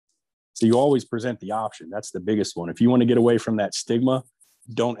So you always present the option. That's the biggest one. If you want to get away from that stigma,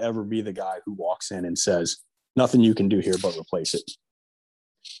 don't ever be the guy who walks in and says, nothing you can do here but replace it.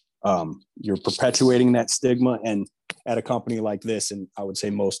 You're perpetuating that stigma. And at a company like this, and I would say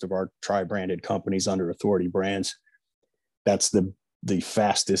most of our tri-branded companies under Authority Brands, that's the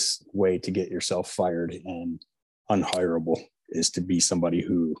fastest way to get yourself fired and unhireable, is to be somebody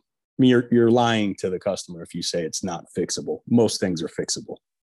who, I mean, you're lying to the customer if you say it's not fixable. Most things are fixable.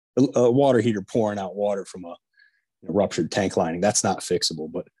 A water heater pouring out water from a ruptured tank lining, that's not fixable.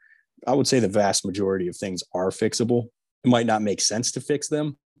 But I would say the vast majority of things are fixable. It might not make sense to fix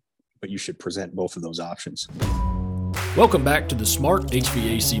them, but you should present both of those options. Welcome back to the Smart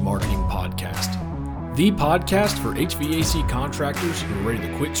HVAC Marketing Podcast, the podcast for HVAC contractors who are ready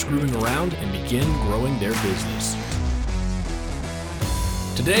to quit screwing around and begin growing their business.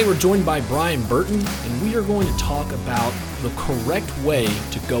 Today we're joined by Brian Burton, and we are going to talk about the correct way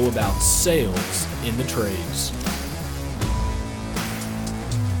to go about sales in the trades.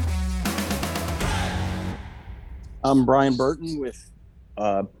 I'm Brian Burton with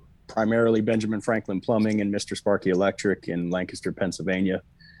primarily Benjamin Franklin Plumbing and Mr. Sparky Electric in Lancaster, Pennsylvania.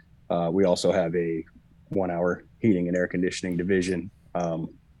 We also have a 1-hour heating and air conditioning division.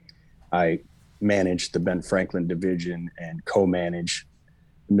 I manage the Ben Franklin division and co-manage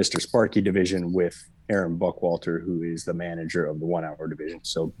Mr. Sparky division with Aaron Buckwalter, who is the manager of the 1-hour division.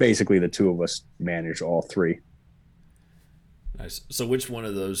 So basically the two of us manage all three. Nice. So which one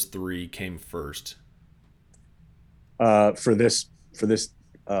of those three came first? For this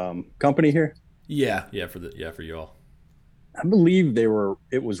company here? Yeah, for you all. I believe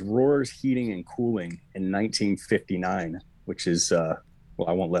it was Rohr's Heating and Cooling in 1959, which is, well,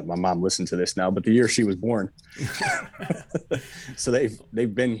 I won't let my mom listen to this now, but the year she was born. So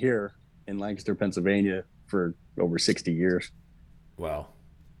they've been here in Lancaster, Pennsylvania for over 60 years. Wow.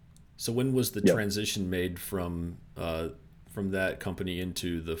 So when was the transition made from that company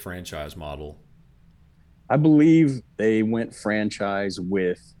into the franchise model? I believe they went franchise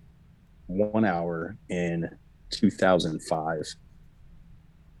with 1-hour in 2005.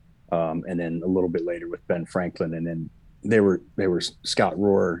 And then a little bit later with Ben Franklin. And then they were Scott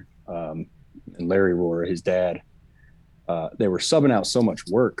Rohr and Larry Rohr, his dad. They were subbing out so much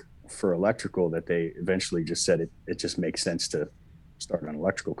work for electrical that they eventually just said it just makes sense to start an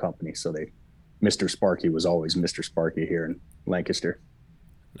electrical company. So Mr. Sparky was always Mr. Sparky here in Lancaster.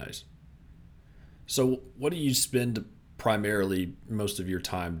 Nice. So what do you spend primarily most of your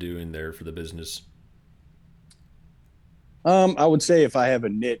time doing there for the business? I would say if I have a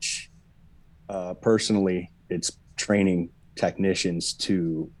niche, personally, it's training technicians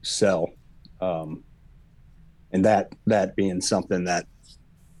to sell. And that being something that,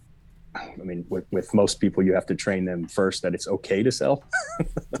 I mean, with most people, you have to train them first that it's okay to sell.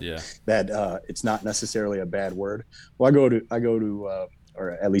 Yeah. That it's not necessarily a bad word. Well, I go to,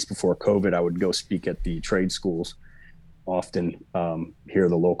 or at least before COVID, I would go speak at the trade schools often. Here,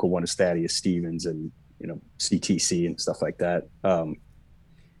 the local one is Thaddeus Stevens and, CTC and stuff like that.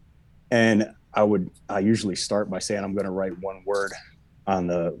 And I usually start by saying, I'm going to write one word on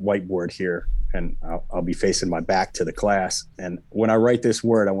the whiteboard here, and I'll be facing my back to the class. And when I write this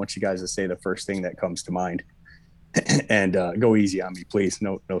word, I want you guys to say the first thing that comes to mind. And go easy on me, please.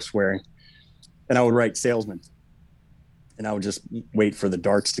 No swearing. And I would write salesman. And I would just wait for the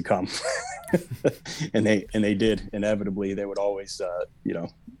darts to come. and they did. Inevitably, they would always,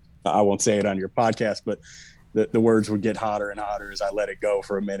 I won't say it on your podcast, but the words would get hotter and hotter as I let it go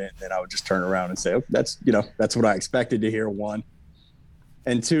for a minute. And then I would just turn around and say, oh, that's what I expected to hear, one.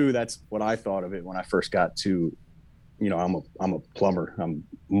 And two, that's what I thought of it when I first got to, I'm a plumber. I'm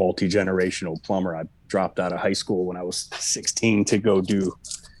a multi-generational plumber. I dropped out of high school when I was 16 to go do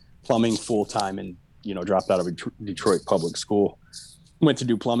plumbing full time, and, dropped out of Detroit public school, went to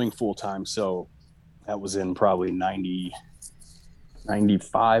do plumbing full time. So that was in probably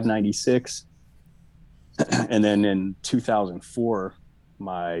 95, 96. And then in 2004,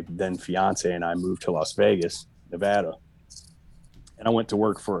 my then fiance and I moved to Las Vegas, Nevada. And I went to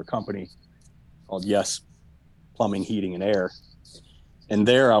work for a company called Yes Plumbing, Heating, and Air. And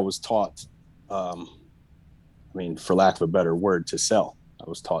there I was taught, for lack of a better word, to sell. I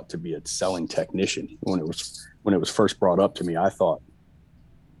was taught to be a selling technician. When it was first brought up to me, I thought,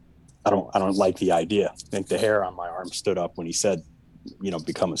 I don't like the idea. I think the hair on my arm stood up when he said,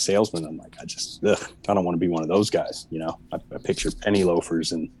 become a salesman. I'm like, I don't want to be one of those guys. I picture penny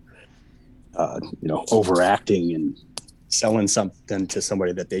loafers and, overacting and selling something to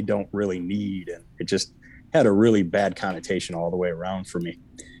somebody that they don't really need. And it just had a really bad connotation all the way around for me.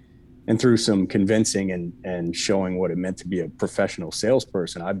 And through some convincing and showing what it meant to be a professional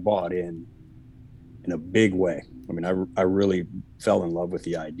salesperson, I bought in a big way. I mean, I really fell in love with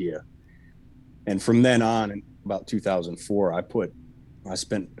the idea. And from then on, in about 2004, I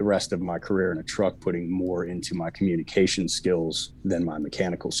spent the rest of my career in a truck putting more into my communication skills than my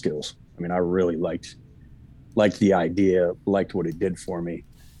mechanical skills. I mean, I really liked the idea, liked what it did for me.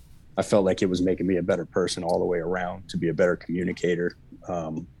 I felt like it was making me a better person all the way around, to be a better communicator,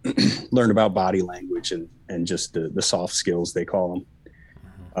 learn about body language and just the soft skills, they call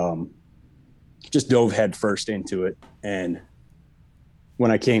them. Just dove head first into it. And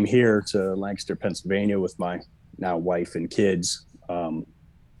when I came here to Lancaster, Pennsylvania with my now wife and kids,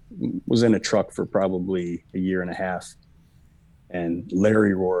 was in a truck for probably a year and a half. And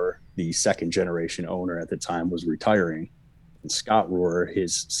Larry Rohr, the second generation owner at the time, was retiring. And Scott Rohr,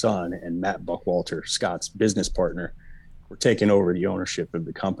 his son, and Matt Buckwalter, Scott's business partner, were taking over the ownership of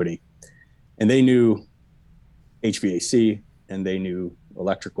the company. And they knew HVAC and they knew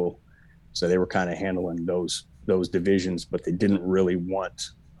electrical. So they were kind of handling those divisions, but they didn't really want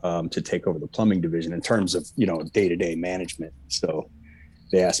to take over the plumbing division in terms of, day-to-day management. So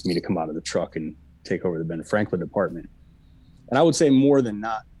they asked me to come out of the truck and take over the Ben Franklin department. And I would say more than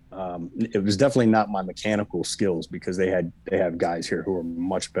not, it was definitely not my mechanical skills, because they have guys here who are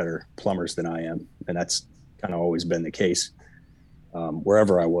much better plumbers than I am. And that's kind of always been the case.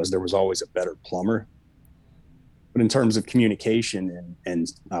 Wherever I was, there was always a better plumber. But in terms of communication and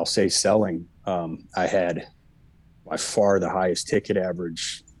I'll say selling, I had by far the highest ticket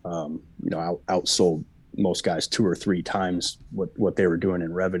average, outsold most guys 2 or 3 times what they were doing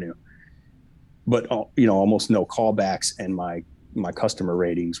in revenue. But, almost no callbacks, and my customer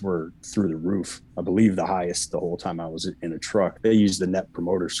ratings were through the roof. I believe the highest the whole time I was in a truck. They used the Net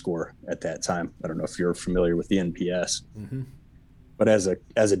Promoter Score at that time. I don't know if you're familiar with the NPS. Mm-hmm. But as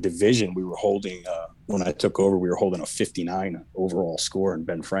a division, we were holding, when I took over, we were holding a 59 overall score in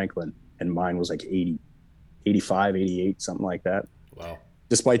Ben Franklin, and mine was like 80, 85, 88, something like that. Wow.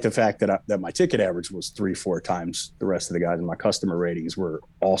 Despite the fact that my ticket average was 3-4 times the rest of the guys, and my customer ratings were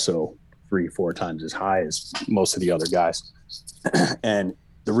also 3-4 times as high as most of the other guys. And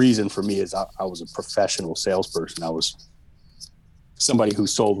the reason for me is I was a professional salesperson. I was somebody who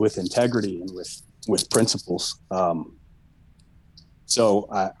sold with integrity and with principles. So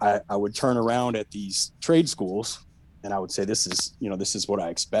I would turn around at these trade schools and I would say, this is what I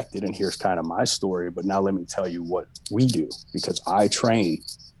expected. And here's kind of my story, but now let me tell you what we do, because I train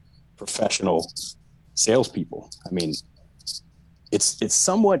professional salespeople. I mean, it's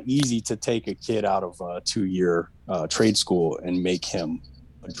somewhat easy to take a kid out of a 2-year trade school and make him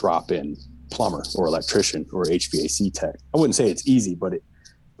a drop-in plumber or electrician or HVAC tech. I wouldn't say it's easy, but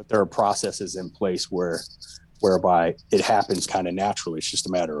there are processes in place whereby it happens kind of naturally. It's just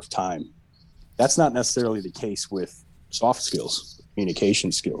a matter of time. That's not necessarily the case with soft skills,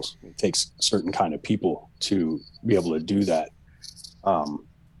 communication skills. It takes a certain kind of people to be able to do that. And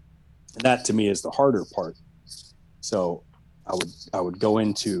that to me is the harder part. So I would go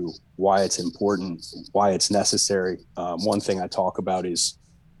into why it's important, why it's necessary. One thing I talk about is,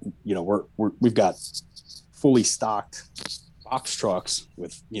 we've got fully stocked box trucks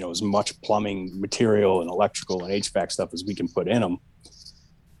with, as much plumbing material and electrical and HVAC stuff as we can put in them.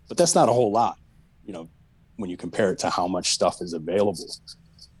 But that's not a whole lot, when you compare it to how much stuff is available.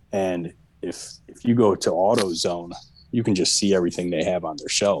 And if you go to AutoZone, you can just see everything they have on their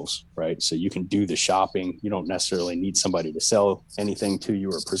shelves, right? So you can do the shopping. You don't necessarily need somebody to sell anything to you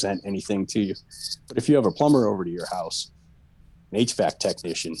or present anything to you. But if you have a plumber over to your house, an HVAC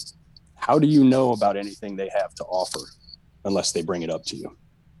technician, how do you know about anything they have to offer unless they bring it up to you?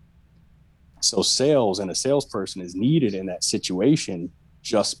 So sales and a salesperson is needed in that situation,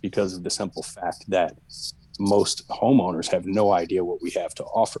 just because of the simple fact that most homeowners have no idea what we have to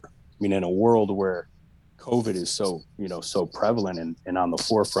offer. I mean, in a world where COVID is so prevalent and on the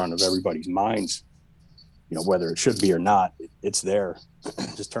forefront of everybody's minds, whether it should be or not, it's there.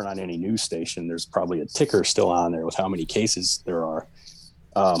 Just turn on any news station. There's probably a ticker still on there with how many cases there are.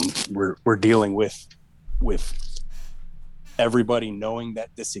 We're dealing with everybody knowing that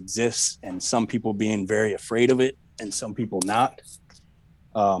this exists, and some people being very afraid of it and some people not.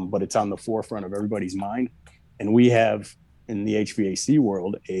 But it's on the forefront of everybody's mind. And we have in the HVAC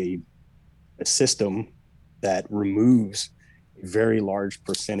world a system that removes a very large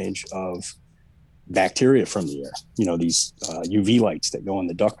percentage of bacteria from the air. These UV lights that go in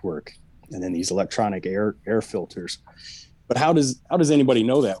the ductwork, and then these electronic air filters. But how does anybody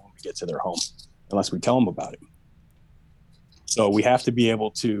know that when we get to their home, unless we tell them about it? So we have to be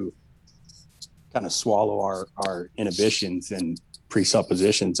able to kind of swallow our inhibitions and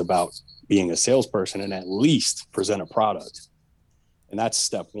presuppositions about being a salesperson and at least present a product. And that's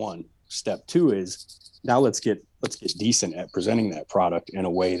step one. Step two is now let's get decent at presenting that product in a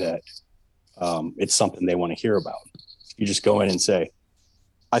way that it's something they want to hear about. You just go in and say,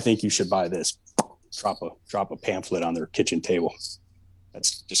 I think you should buy this. Drop a pamphlet on their kitchen table.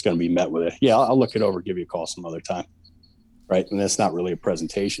 That's just going to be met with it. Yeah, I'll look it over, give you a call some other time. Right. And that's not really a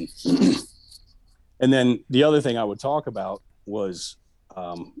presentation. And then the other thing I would talk about was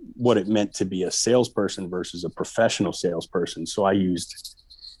what it meant to be a salesperson versus a professional salesperson. So I used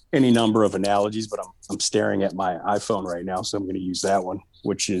any number of analogies, but I'm staring at my iPhone right now, so I'm going to use that one,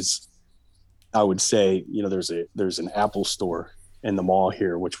 which is, I would say, there's an Apple store in the mall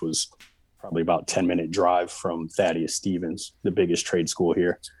here, which was probably about 10-minute drive from Thaddeus Stevens, the biggest trade school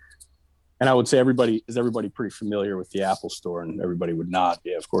here. And I would say everybody pretty familiar with the Apple store? And everybody would nod.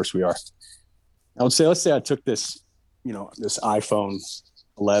 Yeah, of course we are. I would say, let's say I took this iPhone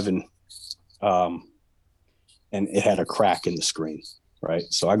 11, and it had a crack in the screen, right?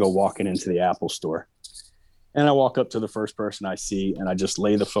 So I go walking into the Apple store, and I walk up to the first person I see, and I just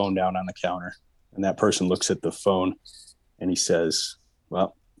lay the phone down on the counter, and that person looks at the phone, and he says,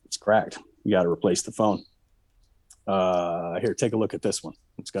 well, it's cracked. You got to replace the phone. Here, take a look at this one.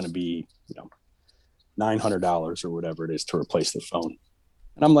 It's going to be, $900 or whatever it is to replace the phone.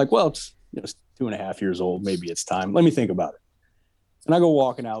 And I'm like, well, it's 2.5 years old. Maybe it's time. Let me think about it. And I go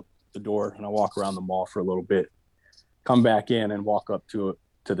walking out the door, and I walk around the mall for a little bit, come back in and walk up to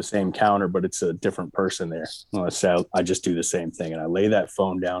the same counter, but it's a different person there. Well, I just do the same thing, and I lay that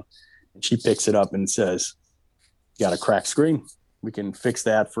phone down, and she picks it up and says, you got a cracked screen. We can fix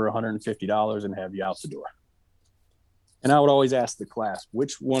that for $150 and have you out the door. And I would always ask the class,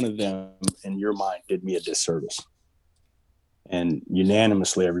 which one of them in your mind did me a disservice? And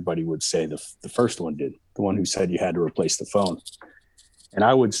unanimously, everybody would say the first one did, the one who said you had to replace the phone. And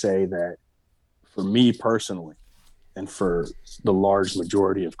I would say that for me personally, and for the large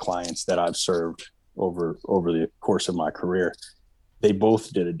majority of clients that I've served over the course of my career, they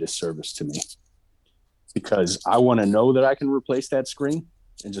both did a disservice to me, because I want to know that I can replace that screen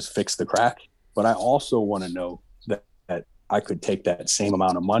and just fix the crack. But I also want to know that I could take that same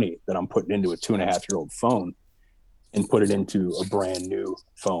amount of money that I'm putting into a 2.5-year-old phone and put it into a brand new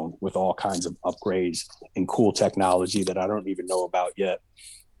phone with all kinds of upgrades and cool technology that I don't even know about yet.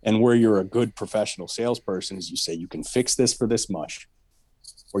 And where you're a good professional salesperson is you say, you can fix this for this much,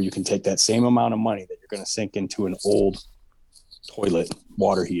 or you can take that same amount of money that you're going to sink into an old toilet,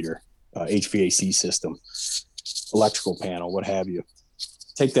 water heater, HVAC system, electrical panel, what have you.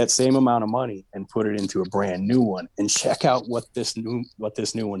 Take that same amount of money and put it into a brand new one, and check out what this new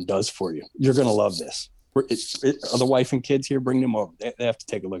one does for you. You're going to love this. Are the wife and kids here? Bring them over. They have to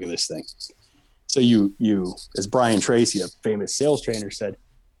take a look at this thing. So you, as Brian Tracy, a famous sales trainer, said,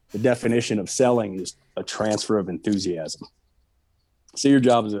 the definition of selling is a transfer of enthusiasm. So your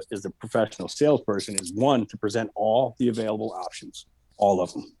job as a professional salesperson is, one, to present all the available options, all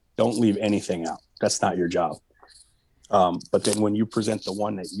of them. Don't leave anything out. That's not your job. But then when you present the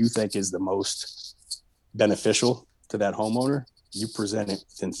one that you think is the most beneficial to that homeowner, you present it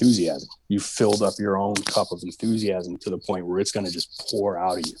with enthusiasm. You filled up your own cup of enthusiasm to the point where it's going to just pour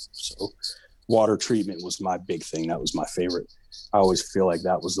out of you. So water treatment was my big thing. That was my favorite. I always feel like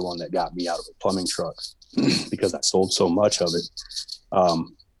that was the one that got me out of a plumbing truck because I sold so much of it.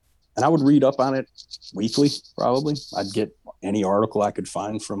 And I would read up on it weekly, probably. I'd get any article I could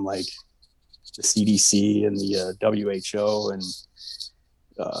find from like the CDC and the WHO and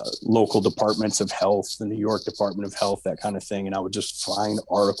local departments of health, the New York Department of Health, that kind of thing. And I would just find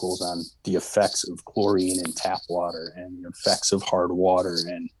articles on the effects of chlorine in tap water and the effects of hard water.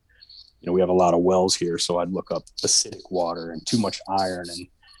 And, we have a lot of wells here, so I'd look up acidic water and too much iron and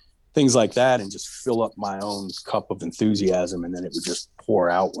things like that, and just fill up my own cup of enthusiasm. And then it would just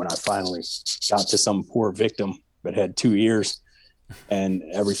pour out when I finally got to some poor victim that had 2 ears, and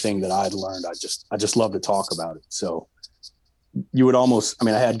everything that I'd learned, I just love to talk about it. So you would almost, I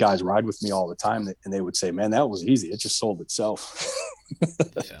had guys ride with me all the time, and they would say, man, that was easy. It just sold itself.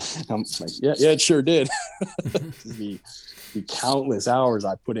 Yeah. I'm like, yeah, it sure did. The countless hours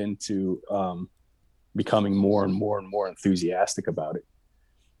I put into becoming more and more and more enthusiastic about it.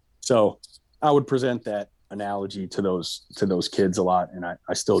 So I would present that analogy to those kids a lot. And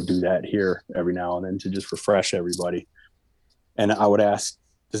I still do that here every now and then to just refresh everybody. And I would ask,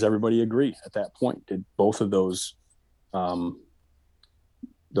 does everybody agree at that point? Did both of those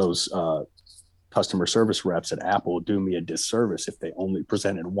customer service reps at Apple do me a disservice if they only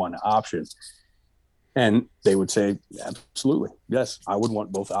presented one option? And they would say, absolutely. Yes, I would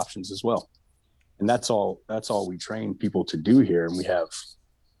want both options as well. And that's all we train people to do here. And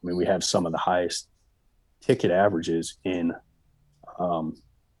we have some of the highest ticket averages in,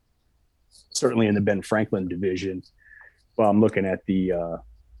 certainly in the Ben Franklin division. Well, I'm looking at the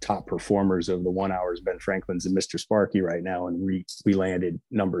top performers of the 1 hours, Ben Franklin's and Mr. Sparky right now. And we landed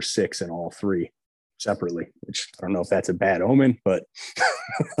number 6 in all 3 separately, which I don't know if that's a bad omen, but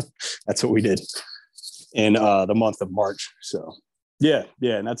that's what we did in the month of March. So yeah.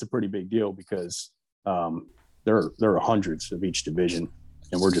 And that's a pretty big deal because there are hundreds of each division,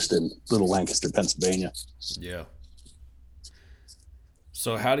 and we're just in little Lancaster, Pennsylvania. Yeah.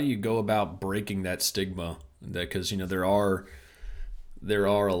 So how do you go about breaking that stigma? That, because there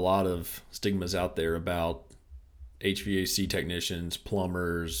are a lot of stigmas out there about HVAC technicians,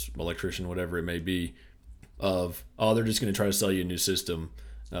 plumbers, electrician, whatever it may be, of, oh, they're just going to try to sell you a new system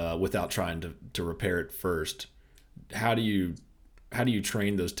without trying to repair it first. How do you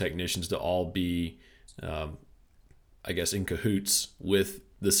train those technicians to all be, I guess, in cahoots with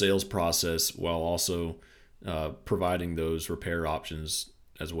the sales process while also providing those repair options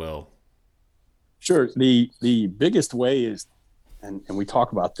as well? Sure. The biggest way is, and we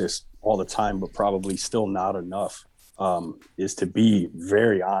talk about this all the time, but probably still not enough, is to be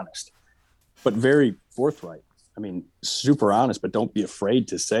very honest, but very forthright. I mean, super honest, but don't be afraid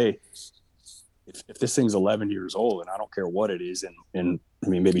to say, if this thing's 11 years old, and I don't care what it is, and I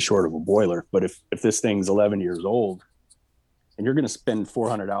mean, maybe short of a boiler, but if this thing's 11 years old and you're going to spend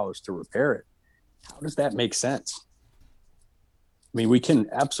 $400 to repair it, how does that make sense? I mean, we can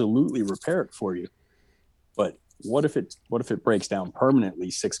absolutely repair it for you, but what if it breaks down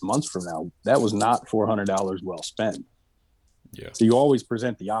permanently 6 months from now? That was not $400 well spent. Yeah. So you always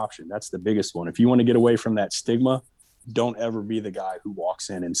present the option. That's the biggest one. If you want to get away from that stigma, don't ever be the guy who walks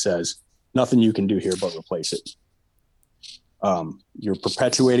in and says, nothing you can do here but replace it. You're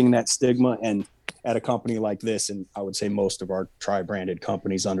perpetuating that stigma. And at a company like this, and I would say most of our tri-branded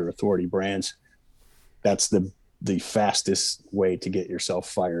companies under Authority Brands, that's the fastest way to get yourself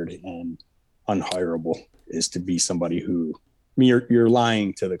fired and unhireable, is to be somebody who, I mean, you're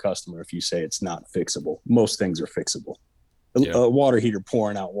lying to the customer if you say it's not fixable. Most things are fixable. Yeah. A water heater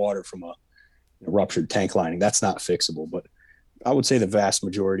pouring out water from a ruptured tank lining, that's not fixable. But I would say the vast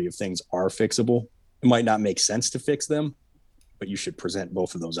majority of things are fixable. It might not make sense to fix them, but you should present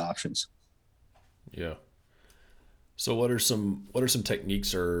both of those options. Yeah. So what are some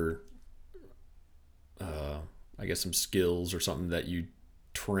techniques or I guess some skills or something that you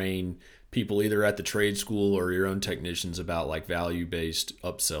train people either at the trade school or your own technicians about, like value-based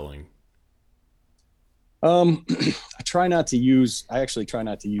upselling? I actually try not to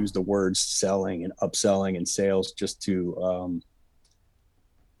use the words selling and upselling and sales, just to,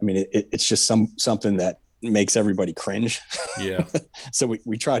 I mean, it's just something that makes everybody cringe. Yeah. So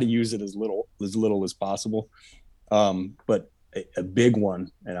we try to use it as little as possible. But a big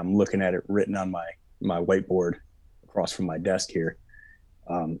one, and I'm looking at it written on my whiteboard across from my desk here,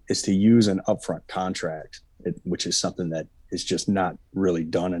 is to use an upfront contract, which is something that is just not really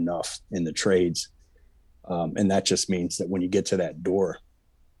done enough in the trades. And that just means that when you get to that door,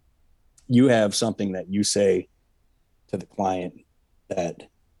 you have something that you say to the client that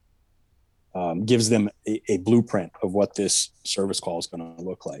gives them a blueprint of what this service call is going to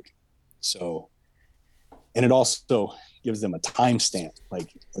look like. So, and it also gives them a timestamp. Like,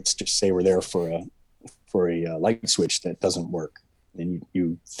 let's just say we're there for a light switch that doesn't work. And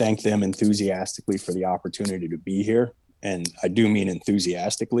you thank them enthusiastically for the opportunity to be here. And I do mean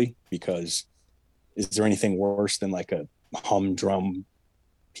enthusiastically, because is there anything worse than like a humdrum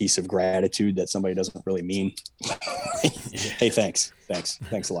piece of gratitude that somebody doesn't really mean? Hey, thanks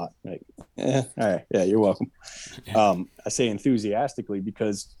a lot. Like, all right. Yeah, you're welcome. I say enthusiastically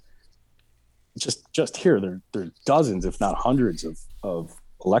because just here, there are dozens, if not hundreds of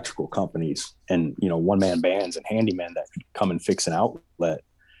electrical companies and, one-man bands and handymen that could come and fix an outlet.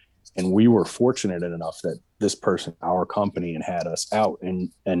 And we were fortunate enough that this person, our company, and had us out,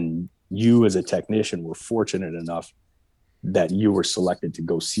 and you as a technician were fortunate enough that you were selected to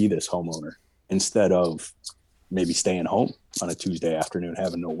go see this homeowner instead of maybe staying home on a Tuesday afternoon,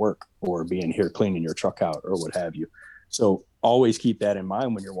 having no work, or being here cleaning your truck out or what have you. So always keep that in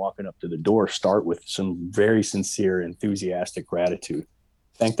mind when you're walking up to the door. Start with some very sincere, enthusiastic gratitude.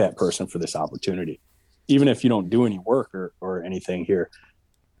 Thank that person for this opportunity. Even if you don't do any work or anything here,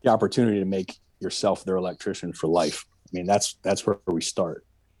 the opportunity to make yourself their electrician for life. I mean, that's where we start.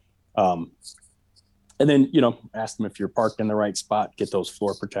 And then, ask them if you're parked in the right spot, get those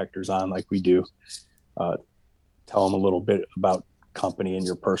floor protectors on like we do. Tell them a little bit about company and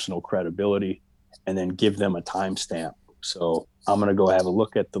your personal credibility, and then give them a timestamp So I'm going to go have a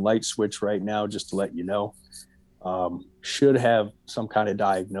look at the light switch right now, just to let you know. Should have some kind of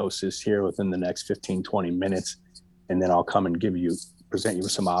diagnosis here within the next 15, 20 minutes. And then I'll come and present you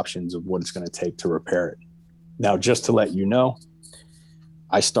with some options of what it's going to take to repair it. Now, just to let you know,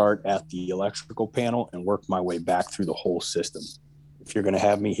 I start at the electrical panel and work my way back through the whole system. If you're going to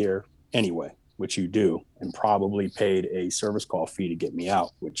have me here anyway, which you do, and probably paid a service call fee to get me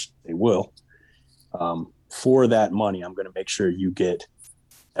out, which they will, for that money, I'm going to make sure you get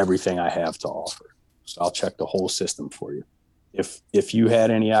everything I have to offer. So I'll check the whole system for you. If you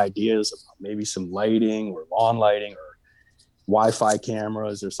had any ideas about maybe some lighting or lawn lighting or Wi-Fi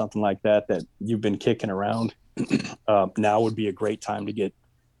cameras or something like that you've been kicking around, now would be a great time to get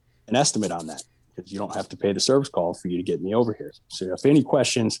an estimate on that, because you don't have to pay the service call for you to get me over here. So if any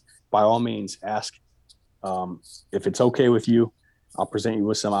questions, by all means, ask. If it's okay with you, I'll present you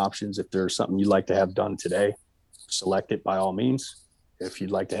with some options. If there's something you'd like to have done today, select it by all means. If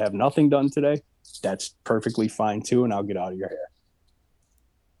you'd like to have nothing done today, that's perfectly fine too, and I'll get out of your hair.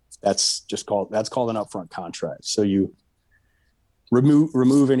 That's called an upfront contract. So you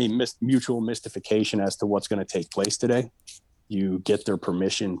remove any mutual mystification as to what's going to take place today. You get their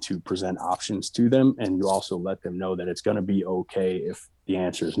permission to present options to them, and you also let them know that it's going to be okay if the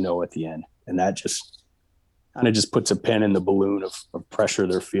answer is no at the end. And that just kind of just puts a pin in the balloon of pressure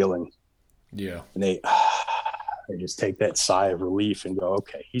they're feeling. Yeah. And they just take that sigh of relief and go,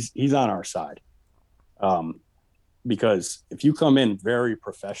 okay, he's on our side. Because if you come in very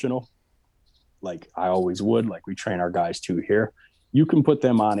professional, like I always would, like we train our guys to here, you can put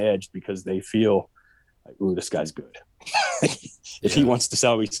them on edge because they feel like, ooh, this guy's good. If he wants to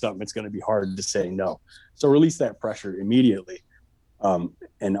sell me something, it's going to be hard to say no. So release that pressure immediately,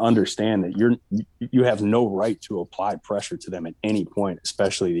 and understand that you have no right to apply pressure to them at any point,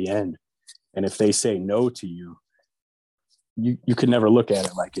 especially the end. And if they say no to you, you can never look at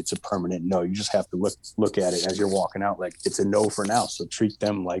it like it's a permanent no. You just have to look at it as you're walking out like it's a no for now. So treat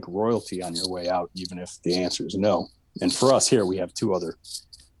them like royalty on your way out, even if the answer is no. And for us here, we have two other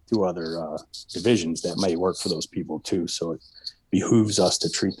divisions that may work for those people too. So it behooves us to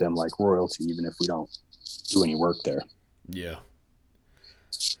treat them like royalty, even if we don't do any work there. Yeah.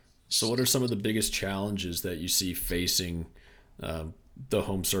 So what are some of the biggest challenges that you see facing the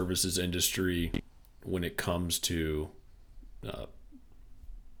home services industry when it comes to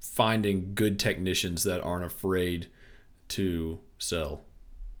finding good technicians that aren't afraid to sell?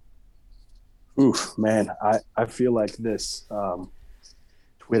 Oof, man, I feel like this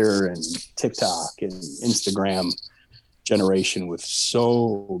Twitter and TikTok and Instagram generation with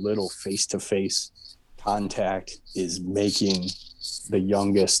so little face-to-face contact is making the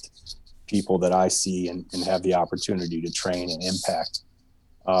youngest people that I see and have the opportunity to train and impact.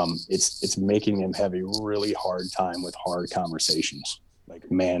 It's making them have a really hard time with hard conversations, like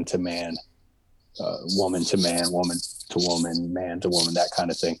man to man, woman to man, woman to woman, man to woman, that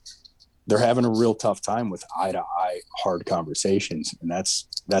kind of thing. They're having a real tough time with eye to eye hard conversations. And that's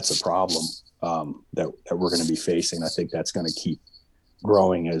a problem that we're going to be facing. I think that's going to keep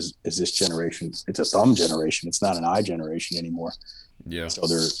growing as this generation. It's a thumb generation. It's not an eye generation anymore. Yeah. So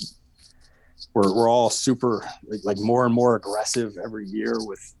we're all super like more and more aggressive every year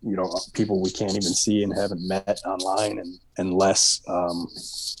with, people we can't even see and haven't met online, and less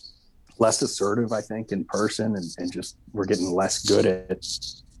assertive, I think, in person, and just we're getting less good at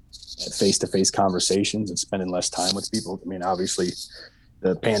face-to-face conversations and spending less time with people. I mean, obviously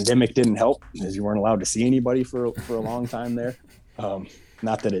the pandemic didn't help, as you weren't allowed to see anybody for a long time there.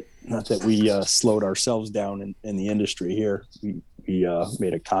 Not that we slowed ourselves down in the industry here. We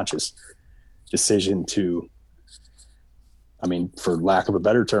made a conscious decision to, for lack of a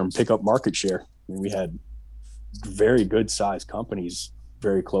better term, pick up market share. We had very good sized companies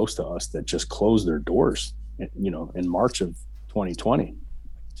very close to us that just closed their doors, in March of 2020.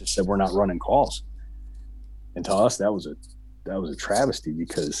 Just said, we're not running calls. And to us, that was a travesty,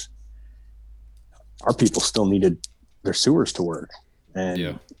 because our people still needed their sewers to work,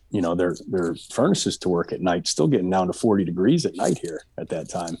 and their furnaces to work at night, still getting down to 40 degrees at night here at that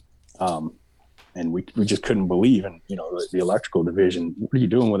time. And we just couldn't believe, and the electrical division, what are you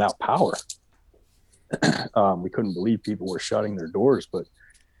doing without power? We couldn't believe people were shutting their doors, but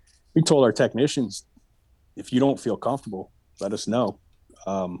we told our technicians, if you don't feel comfortable, let us know.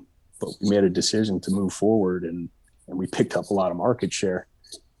 But we made a decision to move forward, and we picked up a lot of market share.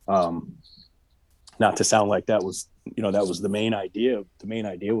 Not to sound like that was the main idea. The main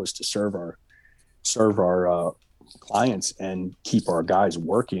idea was to serve our clients and keep our guys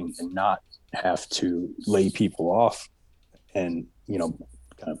working, and not have to lay people off and kind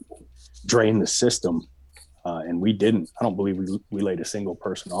of drain the system, and we didn't. I don't believe we laid a single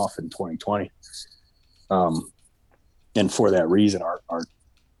person off in 2020. And for that reason, our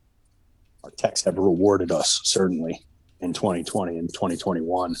techs have rewarded us certainly in 2020 and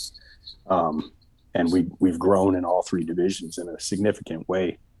 2021. And we've grown in all three divisions in a significant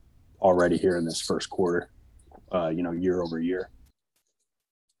way already here in this first quarter, year over year.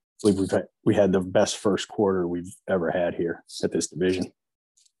 I believe we had the best first quarter we've ever had here at this division.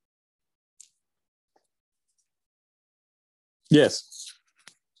 Yes.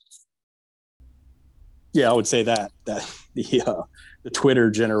 Yeah, I would say that the Twitter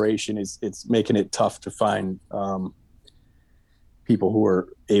generation it's making it tough to find people who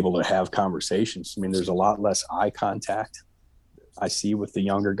are able to have conversations. I mean, there's a lot less eye contact I see with the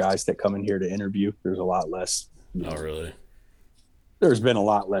younger guys that come in here to interview. There's a lot less. Oh, really? There's been a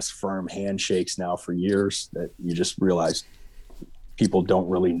lot less firm handshakes now for years that you just realize people don't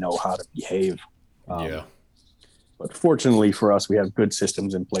really know how to behave. Yeah. But fortunately for us, we have good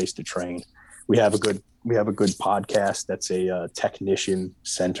systems in place to train. We have a good podcast that's a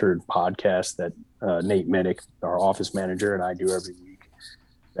technician-centered podcast that Nate Minnick, our office manager, and I do every week.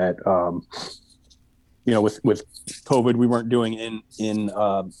 That with COVID, we weren't doing in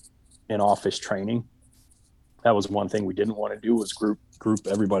office training. That was one thing we didn't want to do, was group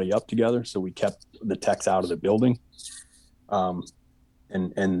everybody up together. So we kept the techs out of the building,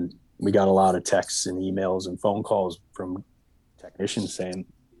 and we got a lot of texts and emails and phone calls from technicians saying,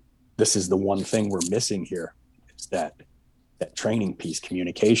 this is the one thing we're missing here. It's that training piece,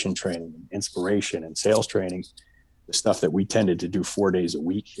 communication training, inspiration and sales training, the stuff that we tended to do 4 days a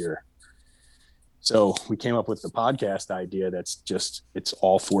week here. So we came up with the podcast idea it's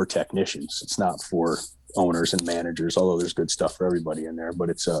all for technicians. It's not for owners and managers, although there's good stuff for everybody in there, but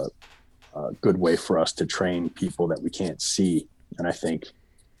it's a good way for us to train people that we can't see. And I think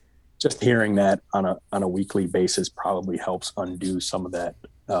just hearing that on a weekly basis probably helps undo some of that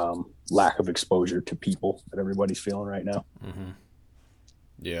lack of exposure to people that everybody's feeling right now. Mm-hmm.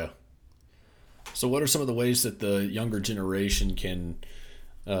 Yeah. So what are some of the ways that the younger generation can,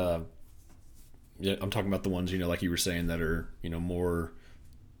 I'm talking about the ones, like you were saying, that are, more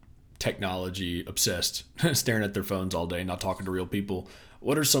technology obsessed, staring at their phones all day, not talking to real people.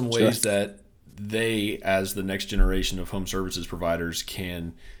 What are some ways that they, as the next generation of home services providers,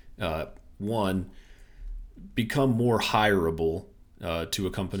 can, one, become more hireable to a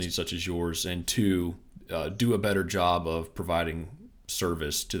company such as yours, and two, do a better job of providing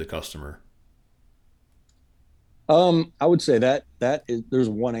service to the customer? I would say that there's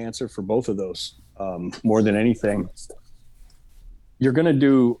one answer for both of those. More than anything, you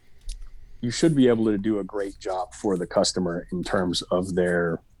should be able to do a great job for the customer in terms of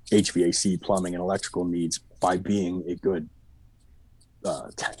their HVAC, plumbing, and electrical needs by being a good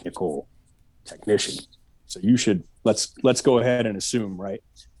technician. So you should, let's go ahead and assume, right,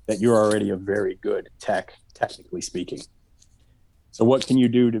 that you're already a very good tech, technically speaking. So what can you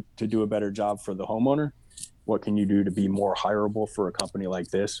do to do a better job for the homeowner? What can you do to be more hireable for a company like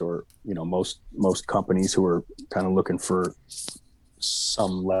this, or most companies who are kind of looking for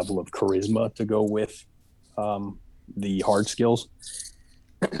some level of charisma to go with the hard skills?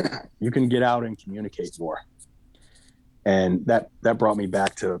 You can get out and communicate more. And that brought me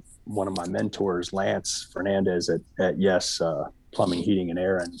back to one of my mentors, Lance Fernandez at Yes Plumbing, Heating, and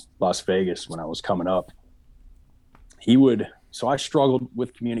Air in Las Vegas when I was coming up. So I struggled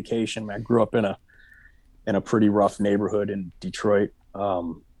with communication. I grew up in a pretty rough neighborhood in Detroit.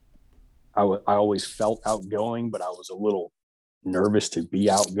 I always felt outgoing, but I was a little nervous to be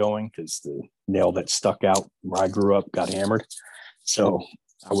outgoing because the nail that stuck out where I grew up got hammered. So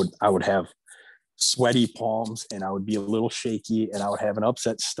I would have sweaty palms, and I would be a little shaky, and I would have an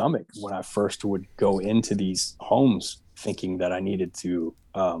upset stomach when I first would go into these homes thinking that I needed to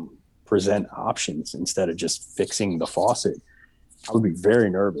present options instead of just fixing the faucet. I would be very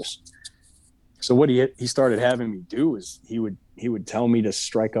nervous. So what he started having me do is he would tell me to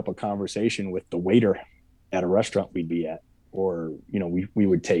strike up a conversation with the waiter at a restaurant we'd be at, or we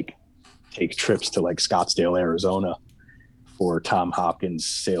would take trips to like Scottsdale, Arizona for Tom Hopkins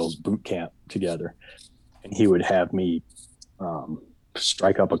sales boot camp together, and he would have me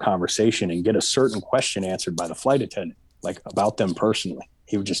strike up a conversation and get a certain question answered by the flight attendant, like about them personally.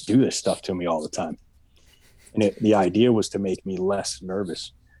 He would just do this stuff to me all the time, and the idea was to make me less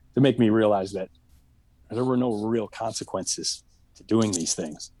nervous, to make me realize that there were no real consequences to doing these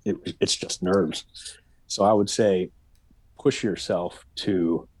things. It's just nerves. So I would say push yourself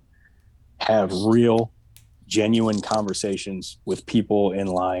to have real, genuine conversations with people in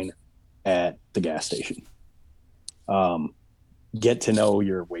line at the gas station. Get to know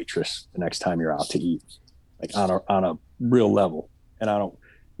your waitress the next time you're out to eat. like on a real level. And I don't,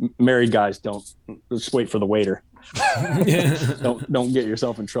 married guys don't just wait for the waiter. don't get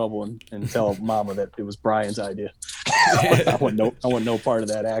yourself in trouble and tell mama that it was Brian's idea. I want no part of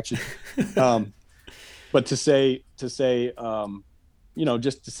that action. But to say, just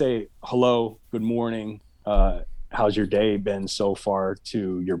to say hello, good morning, how's your day been so far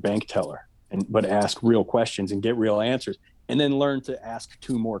to your bank teller, but ask real questions and get real answers, and then learn to ask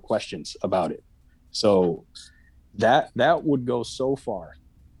 2 more questions about it. So that would go so far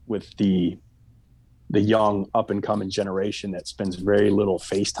with the young up and coming generation that spends very little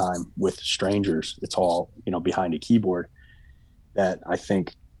FaceTime with strangers. It's all, behind a keyboard. That I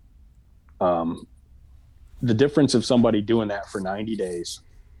think, the difference of somebody doing that for 90 days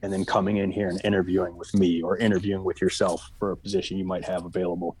and then coming in here and interviewing with me or interviewing with yourself for a position you might have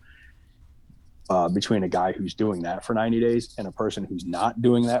available, between a guy who's doing that for 90 days and a person who's not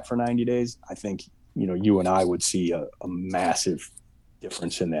doing that for 90 days, I think, you and I would see a massive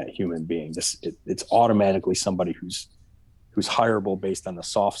difference in that human being. It's automatically somebody who's hireable based on the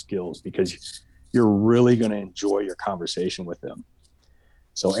soft skills, because you're really going to enjoy your conversation with them.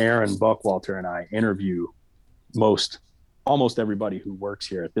 So Aaron Buckwalter and I interview almost everybody who works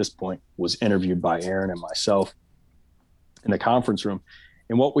here at this point was interviewed by Aaron and myself in the conference room.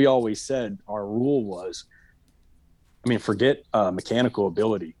 And what we always said, our rule was, forget mechanical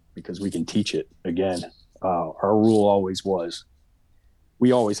ability, because we can teach it again. Our rule always was,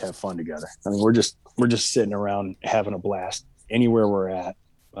 we always have fun together. We're just sitting around having a blast anywhere we're at,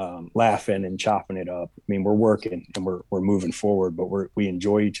 laughing and chopping it up. We're working and we're moving forward, but we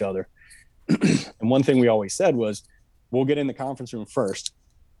enjoy each other. And one thing we always said was, we'll get in the conference room first,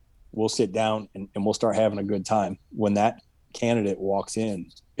 we'll sit down and we'll start having a good time. When that candidate walks in,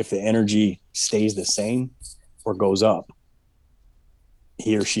 if the energy stays the same or goes up,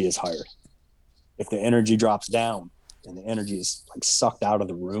 he or she is hired. If the energy drops down and the energy is like sucked out of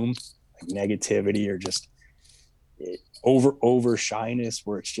the room, like negativity or just over shyness,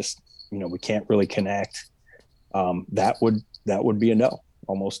 where it's just, we can't really connect, that would be a no.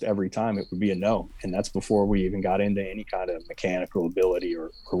 Almost every time it would be a no. And that's before we even got into any kind of mechanical ability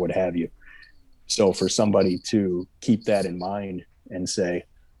or what have you. So for somebody to keep that in mind and say,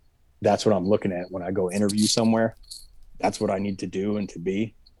 that's what I'm looking at when I go interview somewhere, that's what I need to do and to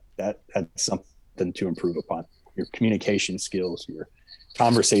be, that's something to improve upon. Your communication skills, your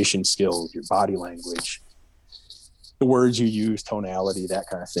conversation skills, your body language, the words you use, tonality, that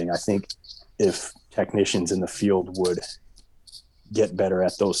kind of thing. I think if technicians in the field would get better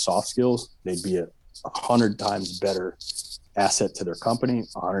at those soft skills, they'd be 100 times better asset to their company,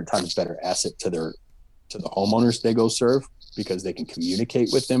 100 times better asset to the homeowners they go serve, because they can communicate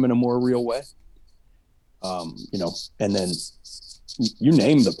with them in a more real way. And then you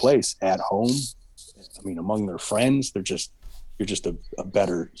name the place, at home, among their friends, you're just a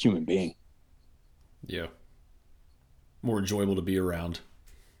better human being. Yeah. More enjoyable to be around.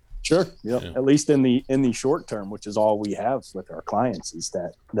 Sure. Yep. Yeah. At least in the short term, which is all we have with our clients, is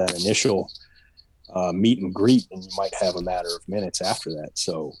that initial meet and greet, and you might have a matter of minutes after that.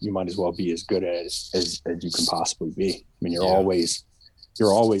 So you might as well be as good as you can possibly be. You're always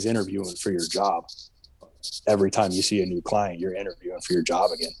interviewing for your job. Every time you see a new client, you're interviewing for your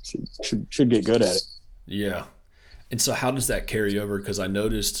job again. So you should get good at it. Yeah. And so how does that carry over? Because I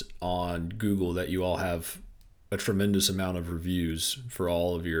noticed on Google that you all have a tremendous amount of reviews for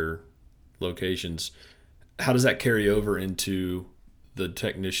all of your locations. How does that carry over into the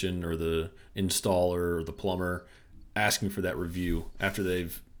technician or the installer or the plumber asking for that review after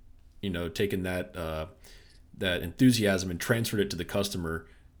they've, taken that enthusiasm and transferred it to the customer?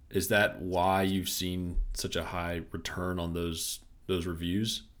 Is that why you've seen such a high return on those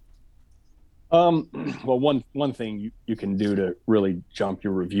reviews? Well, one thing you can do to really jump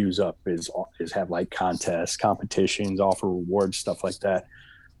your reviews up is have like contests, competitions, offer rewards, stuff like that.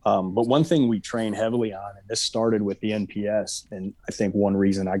 But one thing we train heavily on, and this started with the NPS, and I think one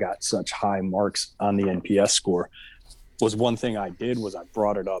reason I got such high marks on the NPS score was one thing I did was I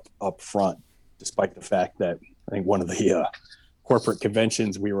brought it up front, despite the fact that I think one of the corporate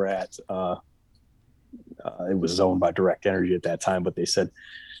conventions we were at, it was owned by Direct Energy at that time, but they said,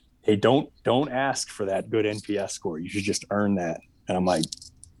 hey, don't ask for that good NPS score. You should just earn that. And I'm like,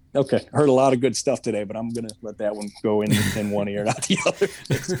 okay, I heard a lot of good stuff today, but I'm going to let that one go in one ear, not the other.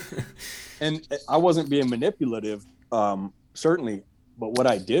 And I wasn't being manipulative, certainly. But what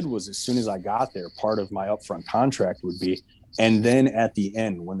I did was, as soon as I got there, part of my upfront contract would be, and then at the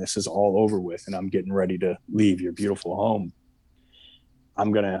end, when this is all over with and I'm getting ready to leave your beautiful home,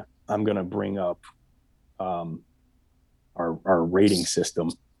 I'm gonna bring up our rating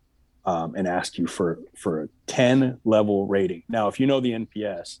system and ask you for a 10 level rating. Now, if you know the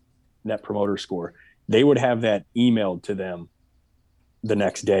NPS, Net Promoter Score, they would have that emailed to them the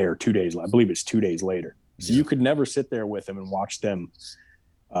next day or 2 days. I believe it's 2 days later. So you could never sit there with them and watch them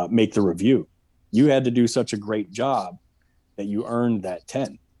make the review. You had to do such a great job that you earned that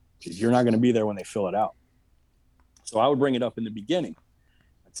 10, because you're not going to be there when they fill it out. So I would bring it up in the beginning.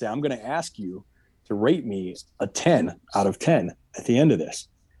 I'd say, I'm going to ask you to rate me a 10 out of 10 at the end of this.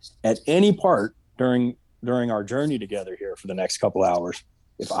 At any part during our journey together here for the next couple hours,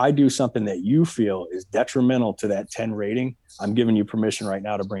 if I do something that you feel is detrimental to that 10 rating, I'm giving you permission right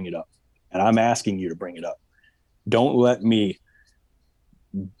now to bring it up. And I'm asking you to bring it up. Don't let me,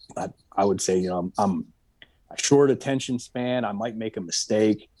 I would say, I'm a short attention span. I might make a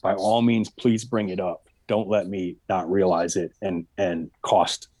mistake. By all means, please bring it up. Don't let me not realize it and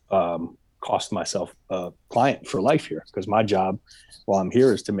cost myself a client for life here, because my job while I'm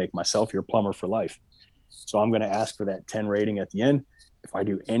here is to make myself your plumber for life. So I'm going to ask for that 10 rating at the end. If I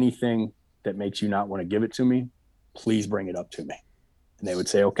do anything that makes you not want to give it to me, please bring it up to me. And they would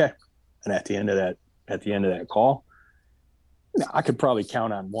say, okay. And at the end of that call, I could probably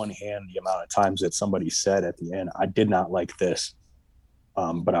count on one hand the amount of times that somebody said at the end, I did not like this.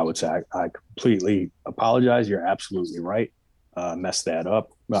 But I would say, I completely apologize. You're absolutely right. Messed that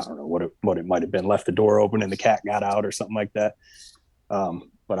up. I don't know what it might have been. Left the door open and the cat got out or something like that.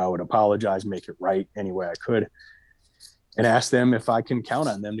 But I would apologize, make it right any way I could, and ask them if I can count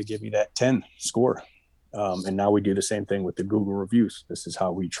on them to give me that 10 score. And now we do the same thing with the Google reviews. This is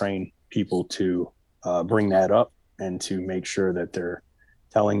how we train people to bring that up and to make sure that they're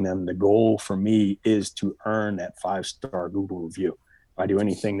telling them the goal for me is to earn that 5-star Google review. If I do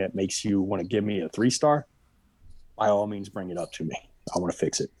anything that makes you want to give me a 3-star, by all means, bring it up to me. I want to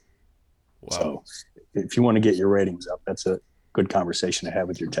fix it. Wow. So if you want to get your ratings up, that's a good conversation to have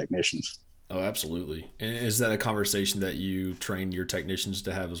with your technicians. Oh, absolutely. And is that a conversation that you train your technicians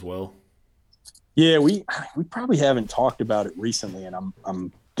to have as well? Yeah, we probably haven't talked about it recently, and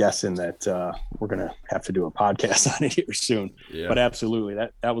I'm guessing that we're going to have to do a podcast on it here soon. Yeah. But absolutely,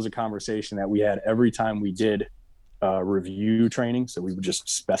 that was a conversation that we had every time we did review training. So we would just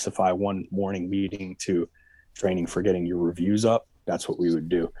specify one morning meeting to training for getting your reviews up. That's what we would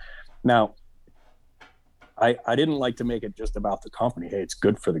do. Now, I didn't like to make it just about the company. Hey, it's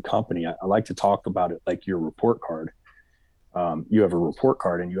good for the company. I like to talk about it like your report card. You have a report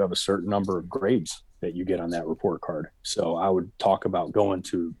card and you have a certain number of grades that you get on that report card. So I would talk about going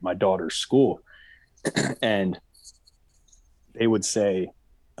to my daughter's school and they would say,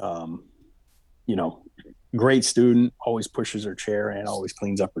 great student, always pushes her chair in, always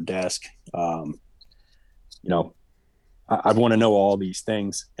cleans up her desk. I'd want to know all these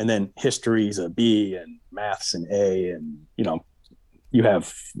things. And then history's a B and math's an A. And, you have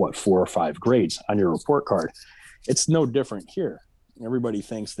 4 or 5 grades on your report card. It's no different here. Everybody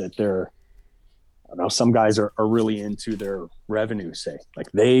thinks that some guys are really into their revenue, say,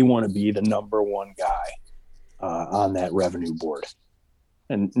 like they want to be the number one guy on that revenue board.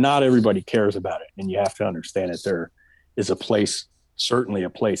 And not everybody cares about it. And you have to understand that there is certainly a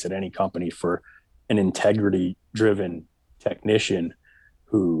place at any company for an integrity-driven technician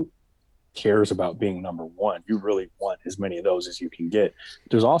who cares about being number one. You really want as many of those as you can get.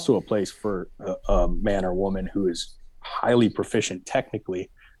 There's also a place for a man or woman who is highly proficient technically,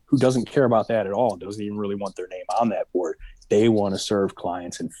 who doesn't care about that at all, doesn't even really want their name on that board. They want to serve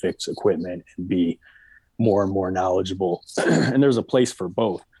clients and fix equipment and be more and more knowledgeable. And there's a place for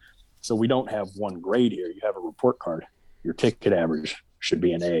both. So we don't have one grade here. You have a report card. Your ticket average should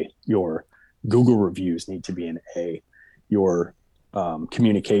be an A. Your Google reviews need to be an A. Your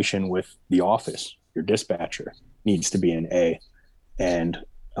communication with the office, your dispatcher, needs to be an A. And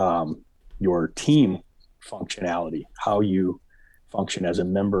your team functionality, how you function as a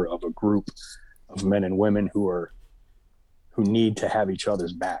member of a group of men and women who need to have each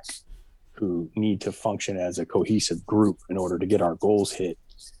other's back, who need to function as a cohesive group in order to get our goals hit.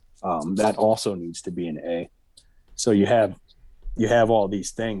 That also needs to be an A. So you have all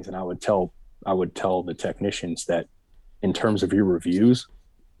these things, and I would tell the technicians that in terms of your reviews,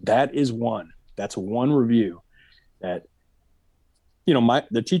 that's one review that,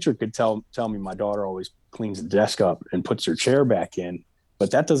 the teacher could tell me my daughter always cleans the desk up and puts her chair back in,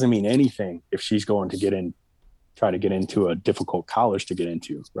 but that doesn't mean anything if she's going to try to get into a difficult college to get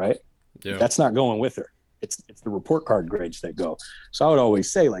into, right? Yeah. That's not going with her. It's the report card grades that go. So I would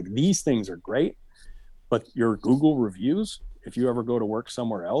always say, like, these things are great, but your Google reviews, if you ever go to work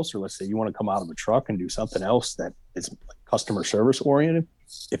somewhere else, or let's say you want to come out of a truck and do something else that is customer service oriented,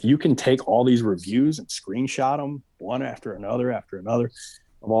 if you can take all these reviews and screenshot them one after another,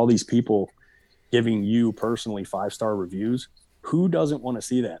 of all these people giving you personally 5-star reviews. Who doesn't want to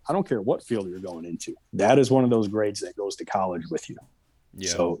see that? I don't care what field you're going into. That is one of those grades that goes to college with you.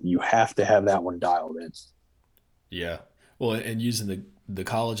 Yeah. So you have to have that one dialed in. Yeah. Well, and using the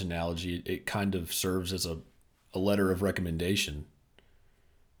college analogy, it kind of serves as a letter of recommendation.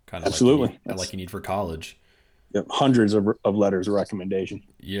 Kind of absolutely like you need for college. Yep. Hundreds of letters of recommendation.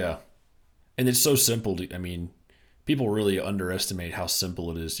 Yeah. And it's so simple people really underestimate how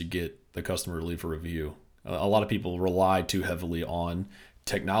simple it is to get the customer to leave a review. A lot of people rely too heavily on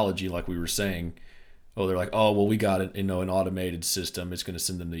technology, like we were saying. Oh, they're like, oh, well, we got it, an automated system. It's going to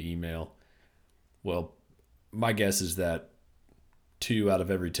send them the email. Well, my guess is that 2 out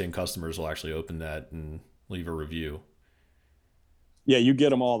of every 10 customers will actually open that and leave a review. Yeah, you get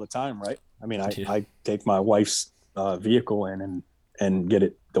them all the time, right? I mean, I take my wife's vehicle in and get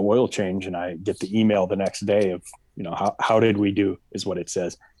it the oil change, and I get the email the next day of, how did we do is what it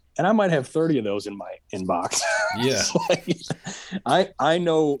says. And I might have 30 of those in my inbox. Yeah. I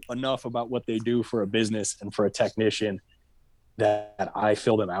know enough about what they do for a business and for a technician that I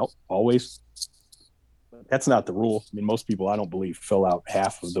fill them out always. That's not the rule. I mean, most people, I don't believe, fill out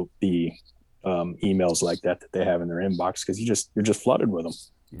half of the emails like that they have in their inbox, because you're just flooded with them.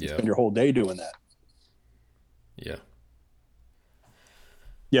 You spend your whole day doing that. Yeah.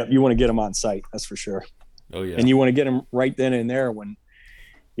 Yeah, you want to get them on site, that's for sure. Oh yeah. And you want to get them right then and there when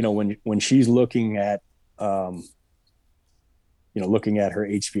she's looking at looking at her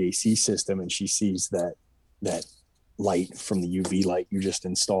HVAC system and she sees that light from the UV light you just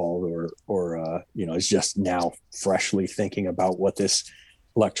installed, or is just now freshly thinking about what this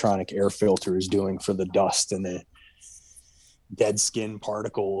electronic air filter is doing for the dust and the dead skin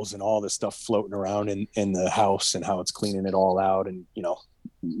particles and all this stuff floating around in the house, and how it's cleaning it all out. And,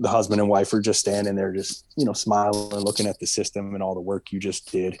 the husband and wife are just standing there, just, smiling and looking at the system and all the work you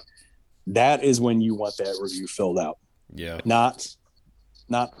just did. That is when you want that review filled out. Yeah. Not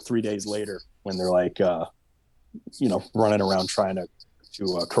 3 days later when they're like, running around trying to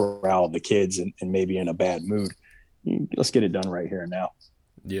corral the kids and maybe in a bad mood. Let's get it done right here and now.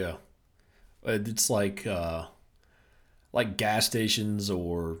 Yeah. It's like gas stations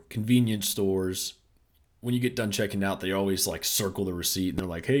or convenience stores. When you get done checking out, they always like circle the receipt and they're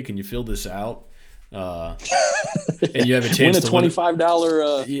like, hey, can you fill this out? And you have a chance to win a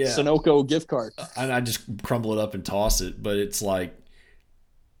 $25 Sunoco gift card. And I just crumble it up and toss it. But it's like,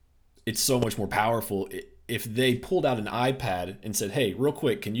 it's so much more powerful. If they pulled out an iPad and said, hey, real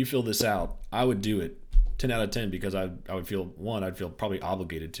quick, can you fill this out? I would do it 10 out of 10, because I would feel, 1, I'd feel probably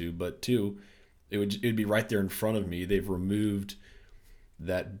obligated to, but 2, it would be right there in front of me. They've removed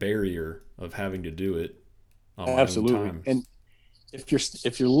that barrier of having to do it on my Absolutely. own time. And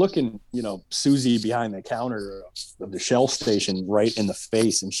if you're looking, Susie behind the counter of the Shell station right in the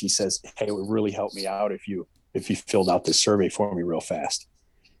face, and she says, hey, it would really help me out if you filled out this survey for me real fast.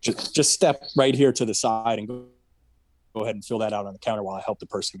 Just step right here to the side and go ahead and fill that out on the counter while I help the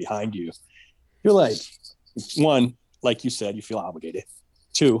person behind you. You're like, 1, like you said, you feel obligated.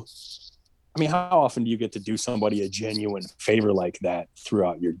 2, I mean, how often do you get to do somebody a genuine favor like that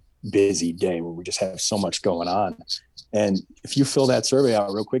throughout your busy day where we just have so much going on? And if you fill that survey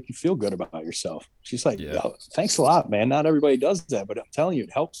out real quick, you feel good about yourself. She's like, oh, thanks a lot, man. Not everybody does that, but I'm telling you,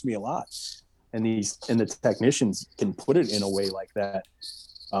 it helps me a lot. And the technicians can put it in a way like that.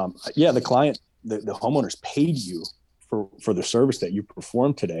 The client, the homeowners paid you for the service that you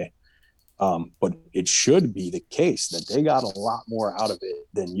performed today. But it should be the case that they got a lot more out of it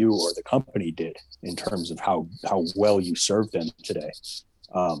than you or the company did in terms of how well you served them today.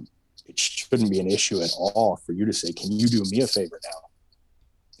 It shouldn't be an issue at all for you to say, can you do me a favor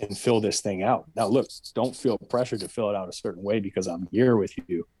now and fill this thing out? Now, look, don't feel pressure to fill it out a certain way because I'm here with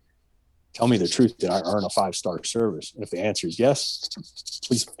you. Tell me the truth. Did I earn a 5-star service? And if the answer is yes,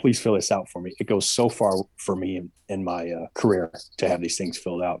 please fill this out for me. It goes so far for me in my career to have these things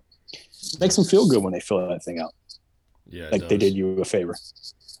filled out. It makes them feel good when they fill that thing out. Yeah, like they did you a favor.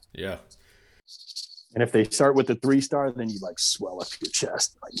 Yeah. And if they start with the 3-star, then you like swell up your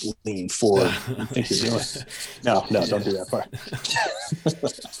chest, like lean forward. I think you're doing. No, don't do that part.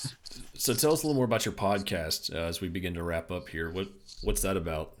 So tell us a little more about your podcast as we begin to wrap up here. What's that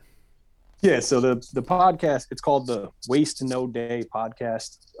about? Yeah, so the podcast, it's called the Waste No Day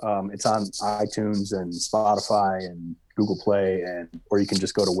podcast. It's on iTunes and Spotify and Google Play, or you can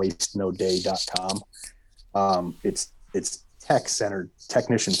just go to wastenoday.com. It's tech-centered,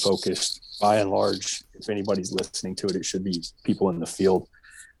 technician-focused. By and large, if anybody's listening to it, it should be people in the field.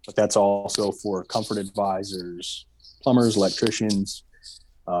 But that's also for comfort advisors, plumbers, electricians,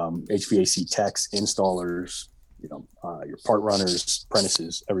 HVAC techs, installers, your part runners,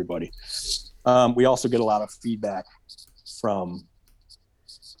 apprentices, everybody. We also get a lot of feedback from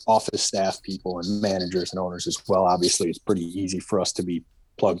office staff people and managers and owners as well. Obviously, it's pretty easy for us to be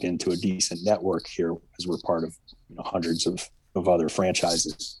plugged into a decent network here as we're part of hundreds of other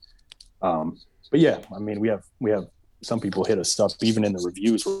franchises. But yeah, I mean, we have some people hit us up even in the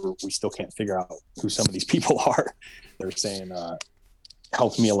reviews where we still can't figure out who some of these people are. They're saying,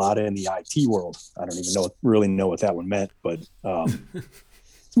 helped me a lot in the IT world. I don't even really know what that one meant, but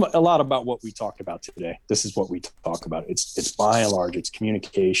a lot about what we talked about today. This is what we talk about. It's by and large, it's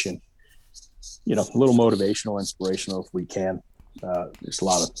communication, a little motivational, inspirational if we can. There's a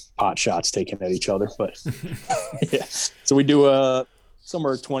lot of pot shots taken at each other, but yeah. So we do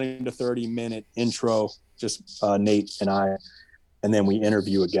somewhere 20 to 30 minute intro, just Nate and I, and then we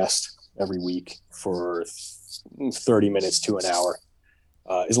interview a guest every week for 30 minutes to an hour,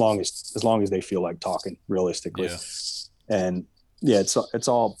 as long as they feel like talking realistically. Yeah. And yeah, it's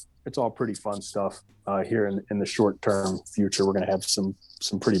all pretty fun stuff. Here in the short term future, we're going to have some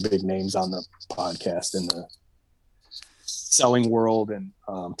pretty big names on the podcast in the selling world, and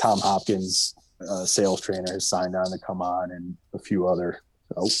Tom Hopkins, sales trainer, has signed on to come on, and a few other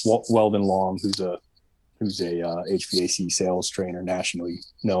Weldon Long, who's a HVAC sales trainer, nationally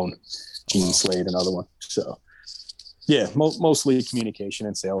known. Gene Slade, another one. So yeah, mostly communication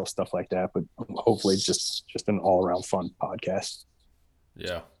and sales stuff like that, but hopefully just an all around fun podcast.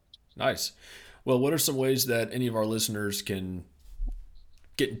 Yeah, nice. Well, what are some ways that any of our listeners can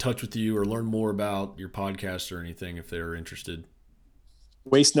get in touch with you or learn more about your podcast or anything if they're interested?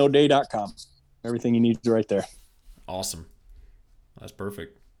 WasteNoDay.com. Everything you need is right there. Awesome. That's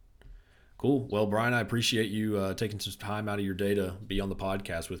perfect. Cool. Well, Brian, I appreciate you taking some time out of your day to be on the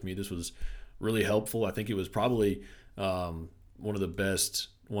podcast with me. This was really helpful. I think it was probably one of the best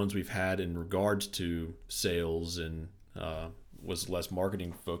ones we've had in regards to sales, and was less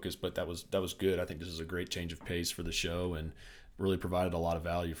marketing focused, but that was good. I think this is a great change of pace for the show and really provided a lot of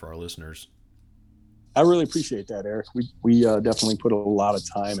value for our listeners. I really appreciate that, Eric. We definitely put a lot of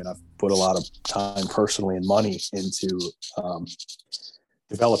time, and I've put a lot of time personally and money into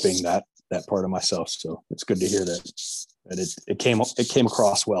developing that part of myself. So it's good to hear that it came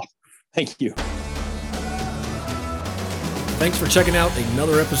across well. Thank you. Thanks for checking out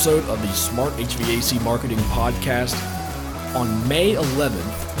another episode of the Smart HVAC Marketing Podcast. On May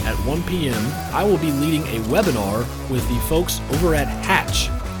 11th at 1 p.m., I will be leading a webinar with the folks over at Hatch.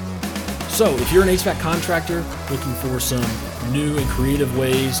 So if you're an HVAC contractor looking for some new and creative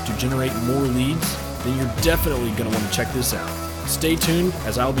ways to generate more leads, then you're definitely going to want to check this out. Stay tuned,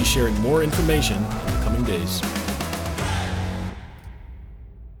 as I'll be sharing more information in the coming days.